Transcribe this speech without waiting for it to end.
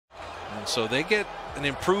And so they get an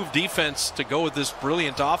improved defense to go with this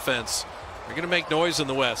brilliant offense. They're going to make noise in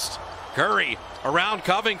the West. Curry around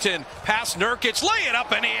Covington, past Nurkic, lay it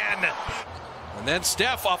up and in. And then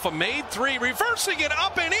Steph off a made three, reversing it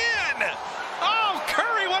up and in. Oh,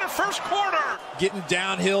 Curry, what a first quarter. Getting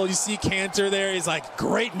downhill, you see Cantor there. He's like,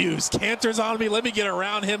 great news. Cantor's on me. Let me get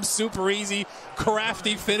around him. Super easy.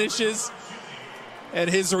 Crafty finishes. And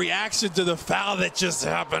his reaction to the foul that just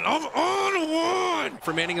happened. I'm on one.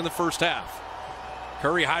 Remaining in the first half.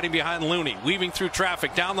 Curry hiding behind Looney, weaving through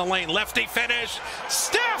traffic, down the lane, lefty finish.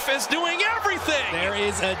 Steph is doing everything. There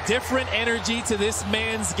is a different energy to this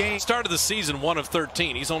man's game. Started the season 1 of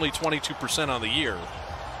 13. He's only 22% on the year.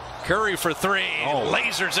 Curry for three,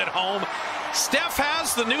 lasers it home. Steph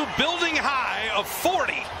has the new building high of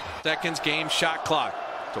 40. Seconds game shot clock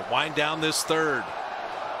to wind down this third.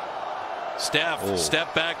 Steph,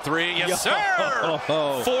 step back three, yes sir!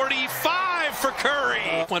 45 for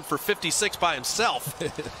Curry. Went for 56 by himself.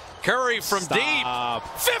 Curry from deep,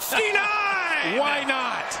 59! Why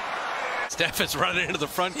not? Steph is running into the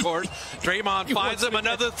front court. Draymond finds him,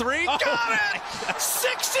 another three, got it!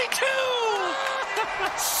 62!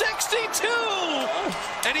 62!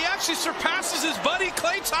 And he actually surpasses his buddy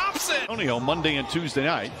Klay Thompson. Only on Monday and Tuesday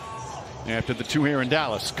night after the two here in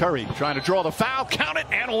Dallas. Curry trying to draw the foul, count it,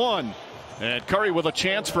 and one. And Curry with a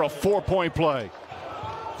chance for a 4-point play.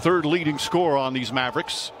 Third leading scorer on these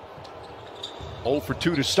Mavericks. 0 for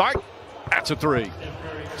 2 to start. That's a three.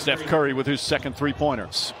 Steph Curry with his second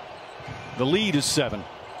three-pointers. The lead is 7.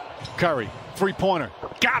 Curry, three-pointer.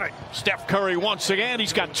 Got it. Steph Curry once again.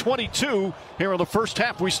 He's got 22 here in the first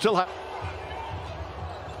half. We still have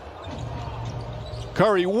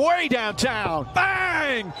Curry way downtown.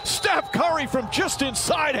 Bang! Steph Curry from just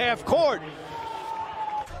inside half court.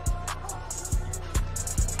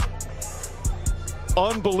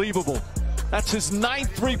 Unbelievable. That's his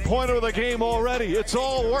 9th three-pointer of the game already. It's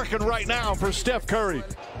all working right now for Steph Curry.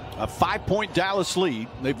 A 5-point Dallas lead.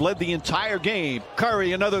 They've led the entire game.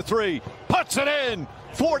 Curry, another three. Puts it in.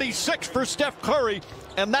 46 for Steph Curry,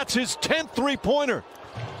 and that's his 10th three-pointer.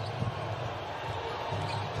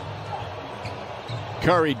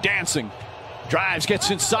 Curry dancing. Drives,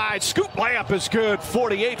 gets inside. Scoop layup is good.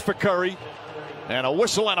 48 for Curry. And a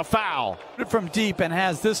whistle and a foul. From deep and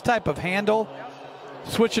has this type of handle.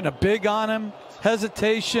 Switching a big on him,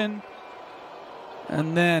 hesitation,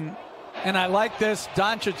 and I like this,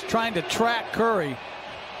 Doncic trying to track Curry.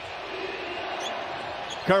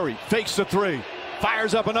 Curry fakes the three,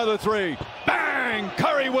 fires up another three, bang!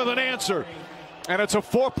 Curry with an answer, and it's a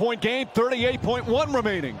 4-point game, 38.1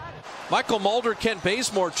 remaining. Michael Mulder, Kent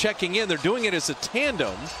Bazemore checking in. They're doing it as a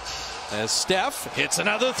tandem as Steph hits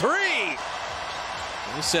another three.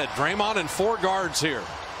 He said Draymond and 4 guards here.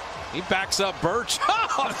 He backs up Birch.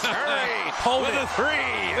 Oh, Curry with a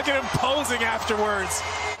three. Look at him posing afterwards.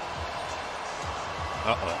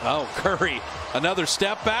 Oh, Curry, another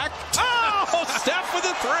step back. Oh, Steph with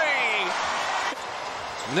a three.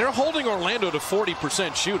 And they're holding Orlando to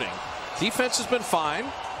 40% shooting. Defense has been fine.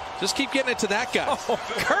 Just keep getting it to that guy.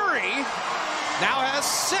 Curry now has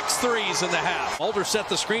 6 threes in the half. Mulder set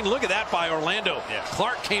the screen. Look at that by Orlando.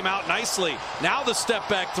 Clark came out nicely. Now the step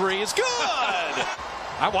back three is good.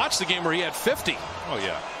 I watched the game where he had 50. Oh,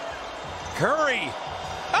 yeah. Curry.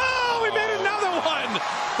 Oh, we made another one.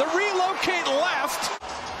 The relocate left.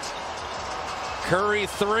 Curry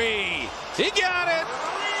three. He got it.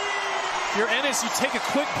 If you're Ennis, you take a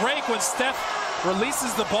quick break when Steph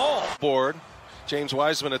releases the ball. Board. James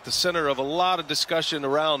Wiseman at the center of a lot of discussion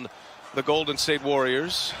around the Golden State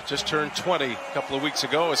Warriors. Just turned 20 a couple of weeks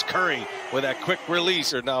ago as Curry with that quick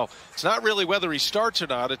release. Now, it's not really whether he starts or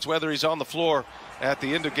not. It's whether he's on the floor at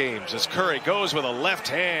the end of games as Curry goes with a left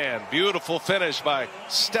hand. Beautiful finish by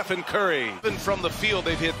Stephen Curry. Even from the field,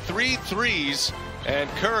 they've hit 3 threes, and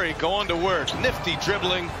Curry going to work. Nifty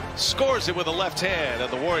dribbling, scores it with a left hand,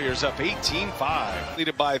 and the Warriors up 18-5.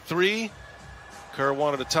 Leaded by 3. Kerr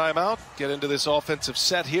wanted a timeout. Get into this offensive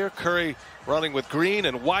set here. Curry running with Green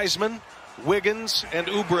and Wiseman, Wiggins, and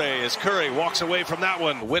Oubre as Curry walks away from that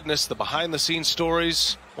one. Witness the behind-the-scenes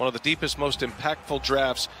stories. One of the deepest, most impactful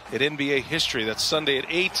drafts in NBA history. That's Sunday at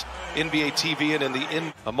 8, NBA TV.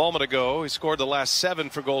 And a moment ago, he scored the last 7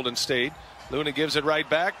 for Golden State. Looney gives it right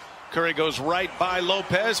back. Curry goes right by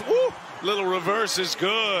Lopez. Woo! Little reverse is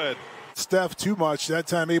good. Steph too much. That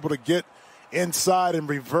time able to get inside and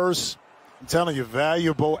reverse. I'm telling you,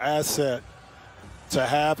 valuable asset to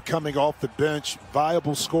have coming off the bench.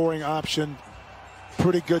 Viable scoring option.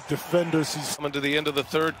 Pretty good defenders. He's coming to the end of the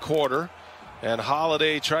third quarter. And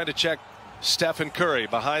Holiday trying to check Stephen Curry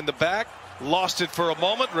behind the back. lost it for a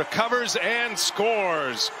moment, recovers and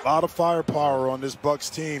scores. A lot of firepower on this Bucks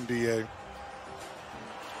team, DA.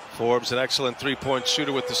 Forbes, an excellent three-point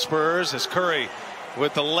shooter with the Spurs, as Curry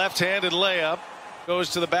with the left-handed layup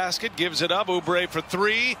goes to the basket, gives it up. Oubre for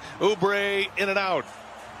three. Oubre in and out.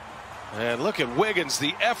 And look at Wiggins,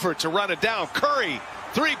 the effort to run it down. Curry,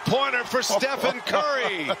 three-pointer for Stephen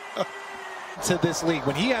Curry. To this league,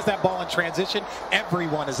 when he has that ball in transition,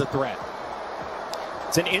 everyone is a threat.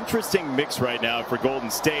 It's an interesting mix right now for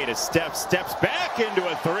Golden State as Steph steps back into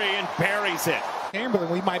a three and buries it. Chamberlain,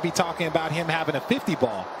 we might be talking about him having a 50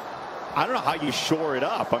 ball. I don't know how you shore it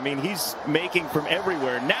up. I mean, he's making from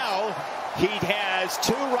everywhere. Now he has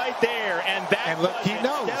two right there, and that and look, he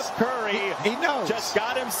knows. Steph Curry he knows. Just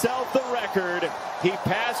got himself the record. He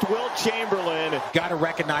passed Wilt Chamberlain. Got to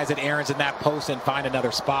recognize that Aaron's in that post and find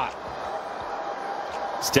another spot.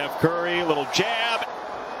 Steph Curry, a little jab.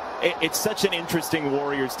 It's such an interesting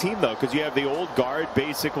Warriors team, though, because you have the old guard,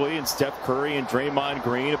 basically, and Steph Curry and Draymond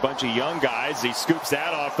Green, a bunch of young guys. He scoops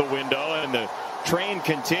that off the window, and the train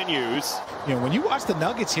continues. You know, when you watch the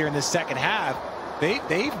Nuggets here in this second half,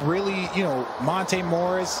 they've really, you know, Monte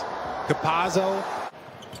Morris, Capazzo.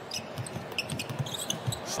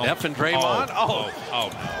 Steph and Draymond.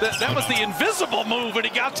 That was the invisible move, and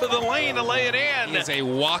he got to the lane to lay it in. He is a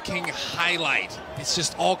walking highlight. It's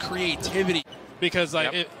just all creativity. Because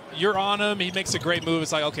like you're on him, he makes a great move.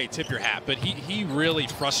 It's like, okay, tip your hat. But he really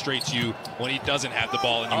frustrates you when he doesn't have the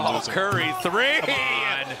ball and you lose him. Curry, three. Come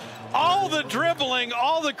on. All the dribbling,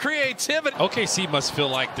 all the creativity. OKC must feel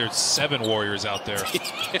like there's 7 Warriors out there.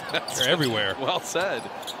 They're everywhere. Well said.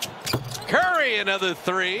 Curry, another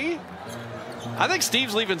three. I think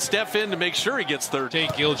Steve's leaving Steph in to make sure he gets third. Jay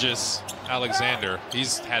Gilgeous-Alexander,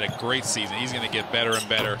 he's had a great season. He's going to get better and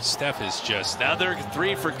better. Steph is just another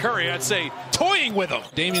three for Curry. I'd say toying with him.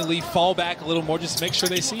 Damian Lee, fall back a little more just to make sure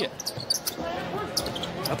they see it.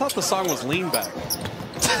 I thought the song was Lean Back.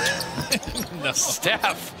 No.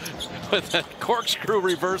 Steph with a corkscrew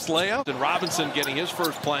reverse layup. And Robinson getting his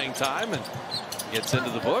first playing time and gets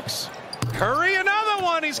into the books. Curry, another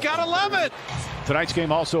one. He's got 11. Tonight's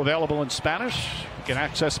game also available in Spanish. You can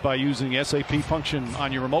access by using the SAP function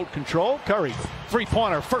on your remote control. Curry,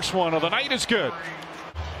 three-pointer, first one of the night is good.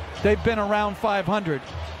 They've been around 500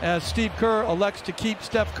 as Steve Kerr elects to keep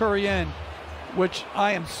Steph Curry in, which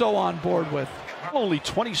I am so on board with. Only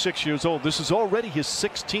 26 years old. This is already his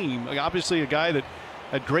 6th team. Obviously a guy that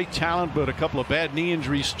had great talent, but a couple of bad knee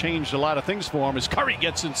injuries changed a lot of things for him as Curry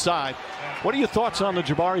gets inside. What are your thoughts on the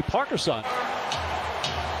Jabari Parker side?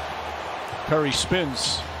 Curry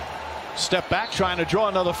spins. Step back, trying to draw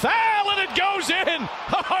another foul, and it goes in!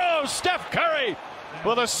 Oh, Steph Curry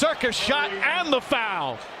with a circus shot and the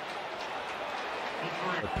foul.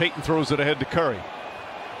 But Payton throws it ahead to Curry.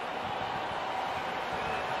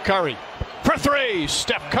 Curry for three.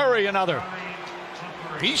 Steph Curry another.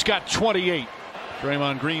 He's got 28.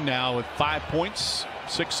 Draymond Green now with 5 points,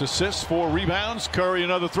 6 assists, 4 rebounds. Curry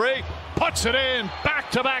another three. Puts it in.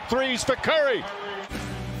 Back-to-back threes for Curry.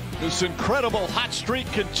 This incredible hot streak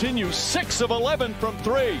continues. 6 of 11 from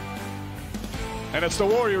 3. And it's the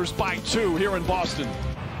Warriors by 2 here in Boston.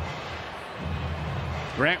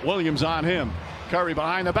 Grant Williams on him. Curry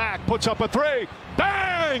behind the back, puts up a three.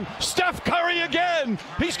 Bang! Steph Curry again.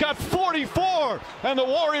 He's got 44, and the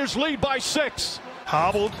Warriors lead by 6.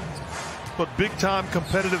 Hobbled, but big-time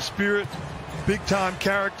competitive spirit, big-time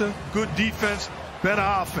character, good defense, better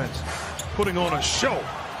offense. Putting on a show.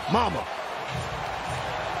 Mama.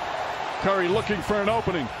 Curry looking for an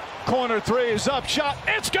opening. Corner three is up, shot,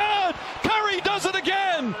 it's good! Curry does it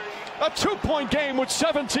again! A 2-point game with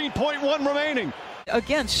 17.1 remaining.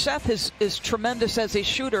 Again, Seth is tremendous as a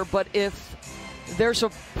shooter, but if there's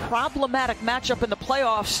a problematic matchup in the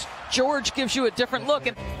playoffs, George gives you a different look.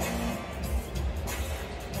 And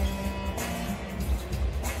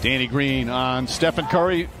Danny Green on Stephen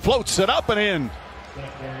Curry, floats it up and in.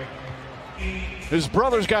 His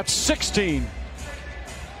brother's got 16.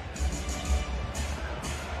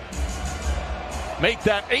 Make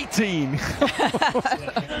that 18.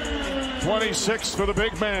 26 for the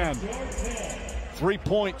big man.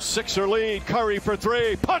 3.6er lead. Curry for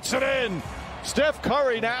three. Puts it in. Steph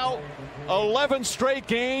Curry now 11 straight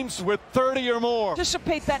games with 30 or more.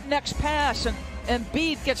 Anticipate that next pass, and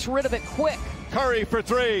Embiid gets rid of it quick. Curry for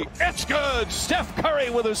three. It's good. Steph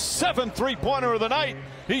Curry with his 7th three-pointer of the night.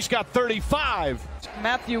 He's got 35.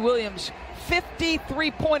 Matthew Williams, 50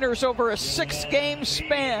 three-pointers over a 6-game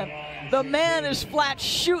span. The man is flat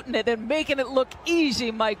shooting it and making it look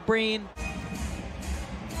easy, Mike Breen.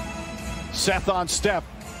 Seth on Steph.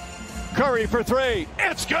 Curry for three.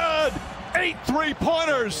 It's good. 8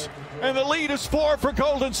 three-pointers. And the lead is 4 for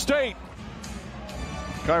Golden State.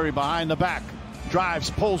 Curry behind the back. Drives,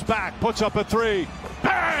 pulls back, puts up a three.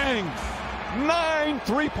 Bang! 9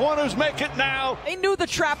 3-pointers make it now. They knew the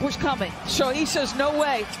trap was coming, so he says, no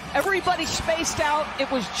way. Everybody spaced out.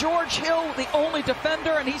 It was George Hill, the only defender,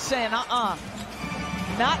 and he's saying, not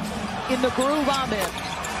in the groove I'm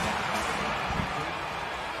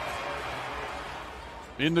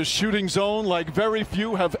In the shooting zone like very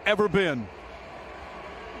few have ever been.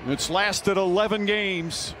 It's lasted 11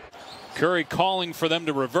 games. Curry calling for them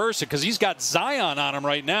to reverse it because he's got Zion on him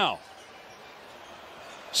right now.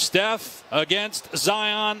 Steph against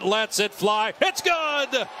Zion, lets it fly. It's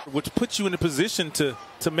good! Which puts you in a position to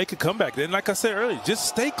make a comeback. Then, like I said earlier, just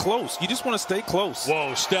stay close. You just want to stay close.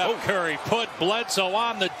 Whoa, Steph Curry put Bledsoe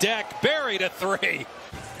on the deck, buried a three.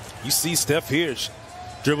 You see Steph here,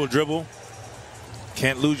 dribble.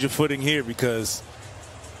 Can't lose your footing here because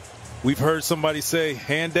we've heard somebody say,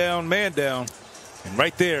 hand down, man down. And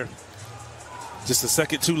right there, just a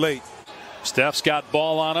second too late. Steph's got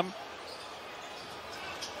ball on him.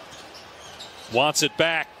 Wants it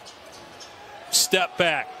back. Step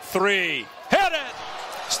back. Three. Hit it!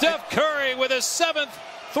 Steph Curry with his 7th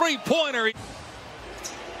three-pointer.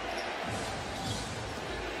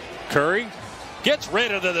 Curry gets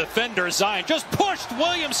rid of the defender, Zion. Just pushed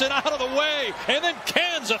Williamson out of the way and then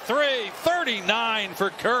cans a three. 39 for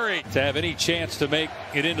Curry. To have any chance to make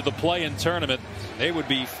it into the play-in tournament, they would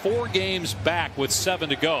be 4 games back with 7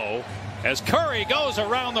 to go. As Curry goes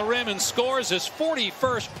around the rim and scores his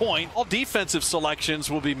 41st point. All defensive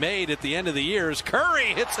selections will be made at the end of the year as Curry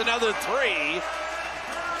hits another three.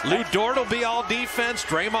 Lou Dort will be all defense.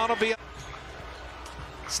 Draymond will be.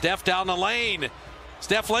 Steph down the lane.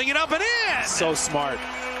 Steph laying it up and in. So smart.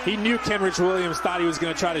 He knew Kenrich Williams thought he was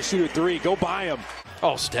going to try to shoot a three. Go by him.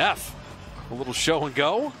 Oh, Steph. A little show and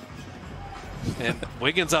go. And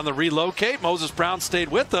Wiggins on the relocate. Moses Brown stayed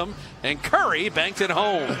with them. And Curry banked it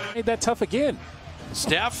home. Made that tough again.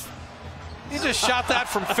 Steph, he just shot that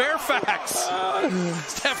from Fairfax.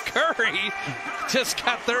 Steph Curry just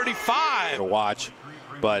got 35. To watch,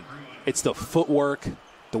 but it's the footwork,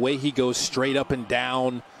 the way he goes straight up and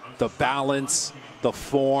down, the balance, the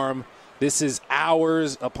form. This is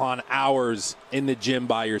hours upon hours in the gym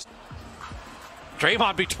by yours.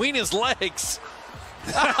 Draymond between his legs.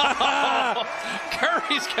 Curry's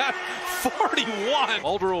got 41.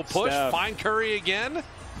 Mulder will push, find Curry again.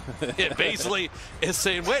 It basically is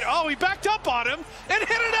saying, wait, he backed up on him and hit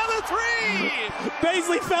another three.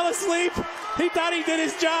 Baisley fell asleep. He thought he did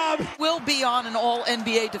his job. Will be on an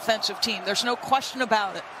all-NBA defensive team. There's no question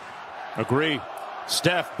about it. Agree.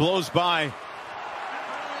 Steph blows by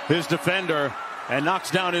his defender and knocks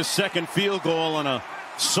down his second field goal on a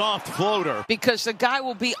soft floater. Because the guy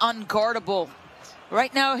will be unguardable.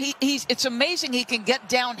 Right now, it's amazing he can get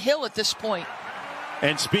downhill at this point.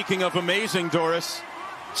 And speaking of amazing, Doris,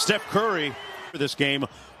 Steph Curry for this game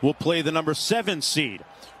will play the number 7 seed.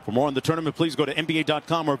 For more on the tournament, please go to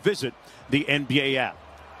NBA.com or visit the NBA app.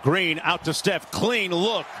 Green out to Steph, clean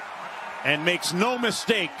look, and makes no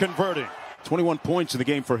mistake converting. 21 points in the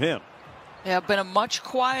game for him. Yeah, been a much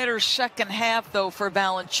quieter second half, though, for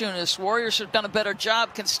Valanciunas. Warriors have done a better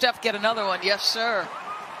job. Can Steph get another one? Yes, sir.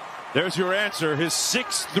 There's your answer, his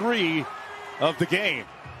 6th three of the game.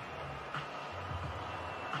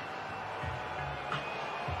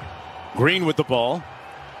 Green with the ball.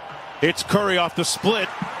 It's Curry off the split.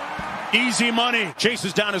 Easy money.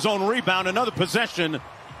 Chases down his own rebound. Another possession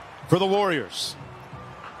for the Warriors.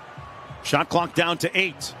 Shot clock down to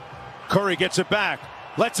 8. Curry gets it back.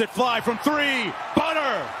 Lets it fly from 3.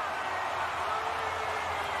 Butter!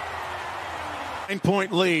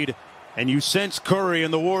 9-point lead. And you sense Curry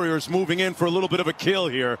and the Warriors moving in for a little bit of a kill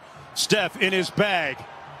here. Steph in his bag.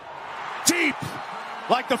 Deep!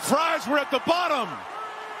 Like the Friars were at the bottom.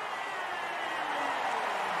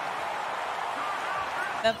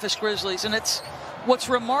 Memphis Grizzlies, and what's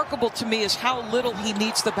remarkable to me is how little he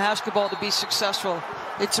needs the basketball to be successful.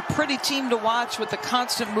 It's a pretty team to watch with the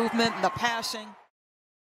constant movement and the passing.